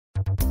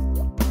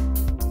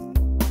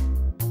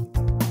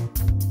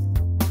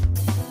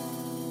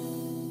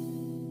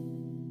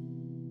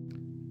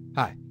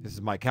This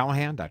is Mike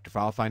Callahan, Dr.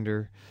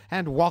 FileFinder,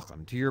 and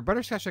welcome to your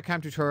Butterscotch.com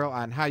tutorial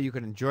on how you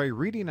can enjoy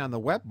reading on the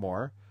web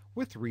more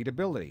with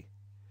Readability.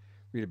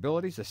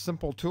 Readability is a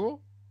simple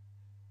tool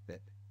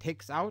that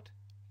takes out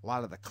a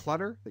lot of the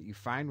clutter that you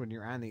find when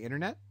you're on the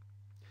internet.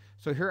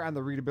 So here on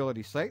the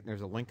Readability site,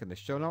 there's a link in the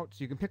show notes.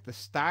 You can pick the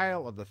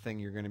style of the thing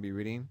you're going to be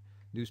reading: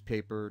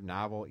 newspaper,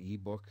 novel,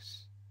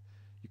 ebooks.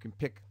 You can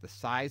pick the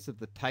size of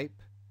the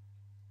type: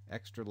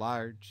 extra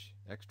large,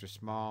 extra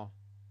small.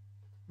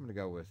 I'm going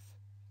to go with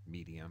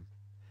medium.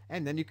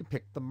 And then you can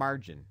pick the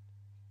margin: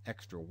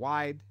 extra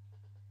wide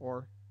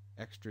or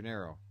extra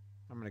narrow.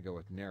 I'm going to go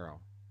with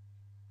narrow.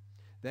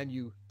 Then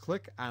you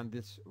click on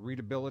this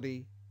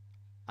Readability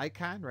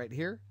icon right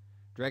here,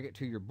 drag it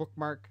to your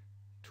bookmark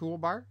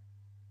toolbar,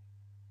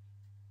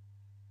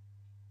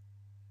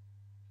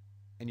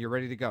 and you're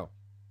ready to go.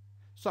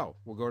 So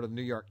we'll go to the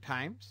New York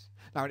Times.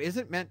 Now, it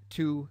isn't meant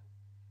to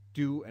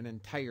do an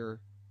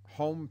entire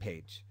home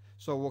page.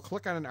 So we'll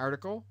click on an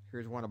article.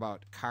 Here's one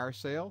about car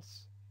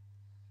sales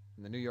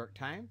in the New York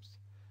Times.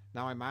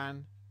 Now I'm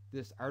on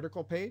this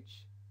article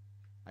page.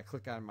 I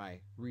click on my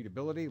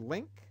Readability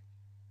link,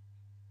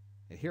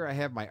 and here I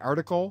have my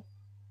article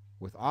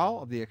with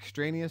all of the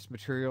extraneous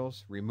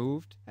materials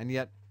removed, and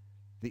yet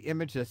the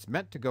image that's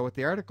meant to go with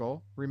the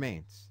article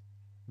remains.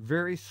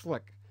 Very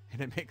slick,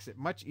 and it makes it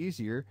much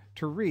easier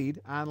to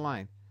read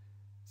online.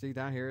 See,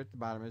 down here at the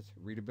bottom is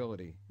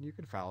Readability. You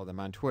can follow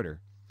them on Twitter.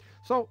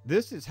 So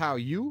this is how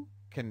you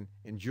can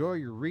enjoy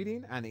your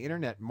reading on the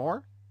internet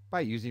more by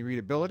using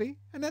Readability,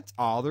 and that's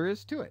all there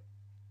is to it.